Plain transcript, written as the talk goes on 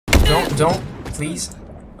don't, please.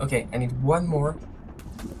 Okay, I need one more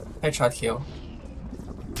headshot kill.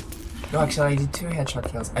 No, actually, I did 2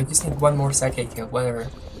 headshot kills. I just need one more sidekick kill, whatever.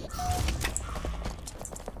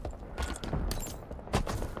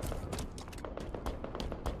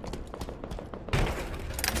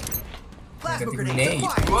 I got the grenade.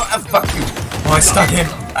 Oh, fuck you! Oh, I stuck him!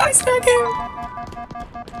 I stuck him!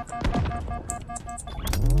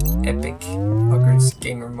 Epic Huggers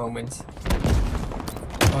gamer moment.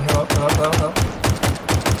 Oh, hello, hello, hello, hello.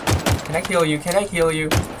 Can I kill you? Can I kill you?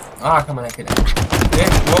 Ah, come on, I couldn't. Yeah.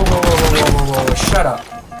 Whoa, whoa, whoa, whoa, whoa, whoa, whoa, shut up.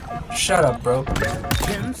 Shut up, bro.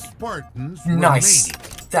 10 Spartans Nice.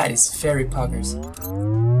 remaining. That is very Puggers.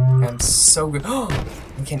 I'm so good. Oh,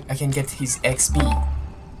 I can get his XP.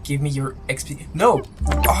 Give me your XP. No!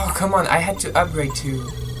 Oh, come on, I had to upgrade to...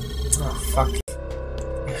 Oh, fuck.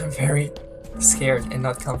 I'm very scared and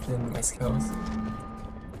not confident in my skills.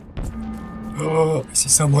 Oh, I see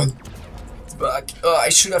someone. Fuck. Oh, I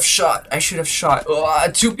should have shot. I should have shot. Oh,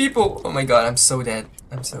 2 people! Oh my god, I'm so dead.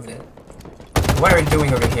 I'm so dead. What are you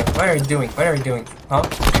doing over here? What are you doing? What are you doing? Huh?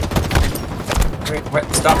 Wait, what?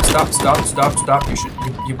 Stop, stop, stop, stop, stop. You should...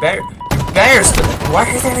 You better... You better stop. Why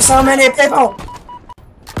are there so many people?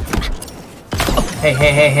 Hey,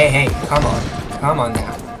 hey, hey, hey, hey. Come on. Come on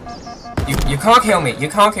now. You can't kill me. You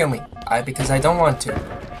can't kill me. Because I don't want to.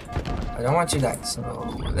 I don't want you to die. So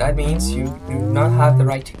that means you do not have the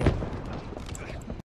right to kill me.